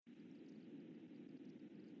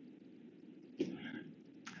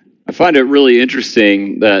find it really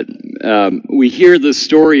interesting that we hear the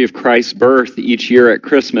story of Christ's birth each year at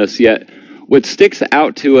Christmas, yet what sticks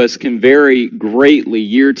out to us can vary greatly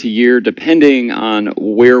year to year depending on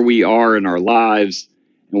where we are in our lives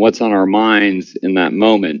and what's on our minds in that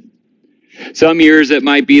moment. Some years it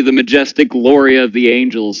might be the majestic glory of the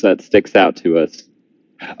angels that sticks out to us.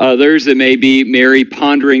 Others it may be Mary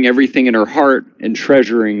pondering everything in her heart and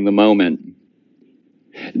treasuring the moment.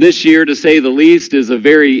 This year, to say the least, is a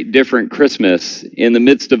very different Christmas in the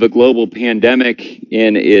midst of a global pandemic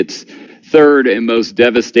in its third and most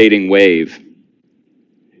devastating wave.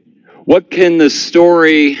 What can the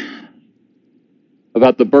story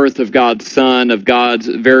about the birth of God's Son, of God's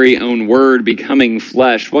very own Word becoming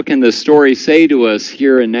flesh, what can the story say to us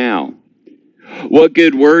here and now? What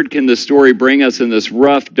good word can the story bring us in this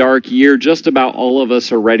rough, dark year just about all of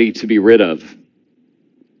us are ready to be rid of?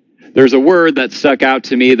 There's a word that stuck out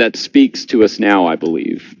to me that speaks to us now, I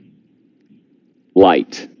believe.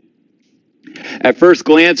 Light. At first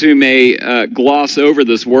glance, we may gloss over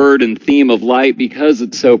this word and theme of light because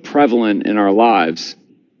it's so prevalent in our lives.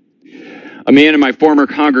 A man in my former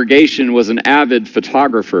congregation was an avid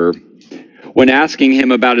photographer. When asking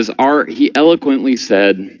him about his art, he eloquently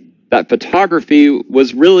said that photography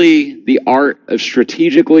was really the art of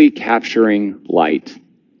strategically capturing light.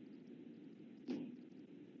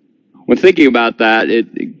 When thinking about that,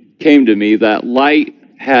 it came to me that light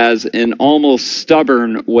has an almost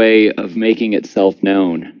stubborn way of making itself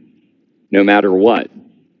known, no matter what.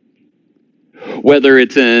 Whether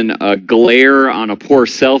it's in a glare on a poor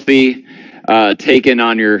selfie taken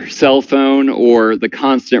on your cell phone, or the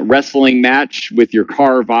constant wrestling match with your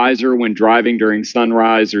car visor when driving during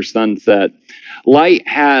sunrise or sunset, light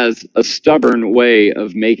has a stubborn way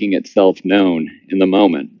of making itself known in the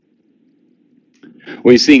moment.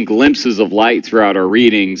 We've seen glimpses of light throughout our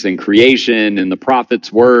readings in creation, in the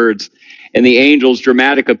prophet's words, and the angel's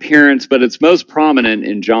dramatic appearance, but it's most prominent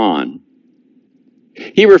in John.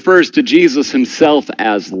 He refers to Jesus himself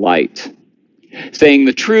as light, saying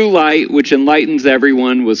the true light which enlightens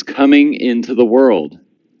everyone was coming into the world.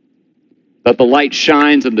 That the light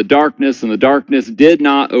shines in the darkness, and the darkness did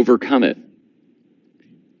not overcome it.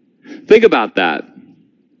 Think about that.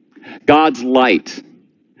 God's light,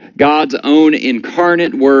 God's own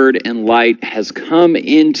incarnate word and light has come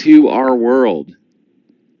into our world.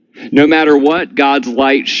 No matter what, God's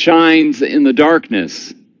light shines in the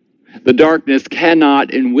darkness. The darkness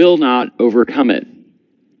cannot and will not overcome it.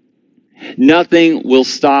 Nothing will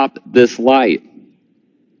stop this light.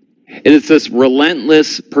 It is this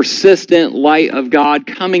relentless, persistent light of God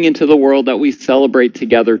coming into the world that we celebrate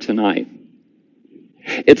together tonight.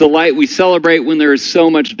 It's a light we celebrate when there is so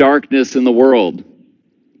much darkness in the world.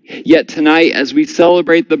 Yet tonight, as we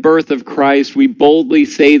celebrate the birth of Christ, we boldly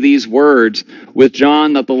say these words with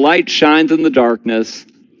John, that the light shines in the darkness,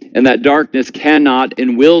 and that darkness cannot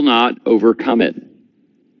and will not overcome it.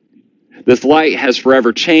 This light has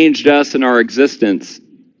forever changed us and our existence.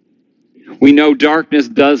 We know darkness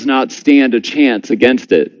does not stand a chance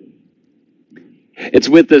against it. It's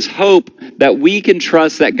with this hope that we can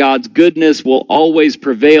trust that God's goodness will always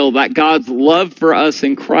prevail, that God's love for us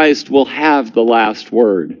in Christ will have the last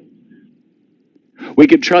word. We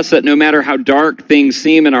can trust that no matter how dark things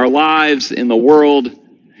seem in our lives, in the world,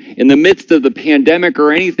 in the midst of the pandemic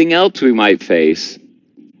or anything else we might face,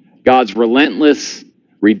 God's relentless,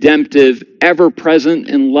 redemptive, ever-present,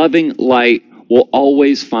 and loving light will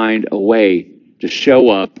always find a way to show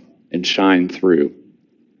up and shine through.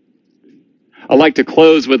 I'd like to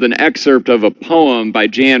close with an excerpt of a poem by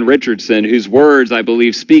Jan Richardson, whose words, I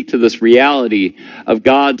believe, speak to this reality of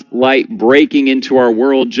God's light breaking into our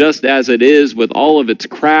world just as it is, with all of its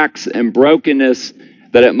cracks and brokenness,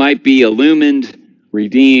 that it might be illumined,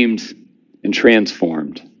 redeemed, and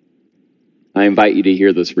transformed. I invite you to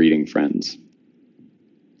hear this reading, friends.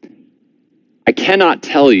 I cannot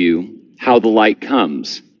tell you how the light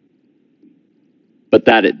comes, but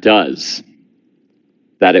that it does,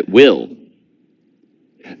 that it will,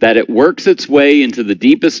 that it works its way into the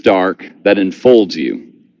deepest dark that enfolds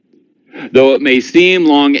you. Though it may seem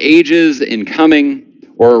long ages in coming,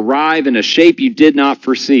 or arrive in a shape you did not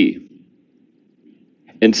foresee.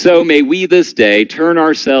 And so may we this day turn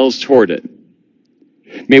ourselves toward it.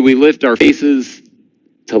 May we lift our faces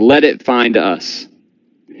to let it find us.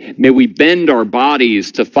 May we bend our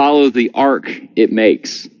bodies to follow the arc it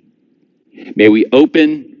makes. May we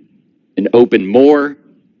open and open more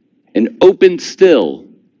and open still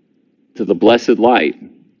to the blessed light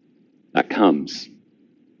that comes.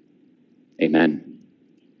 Amen.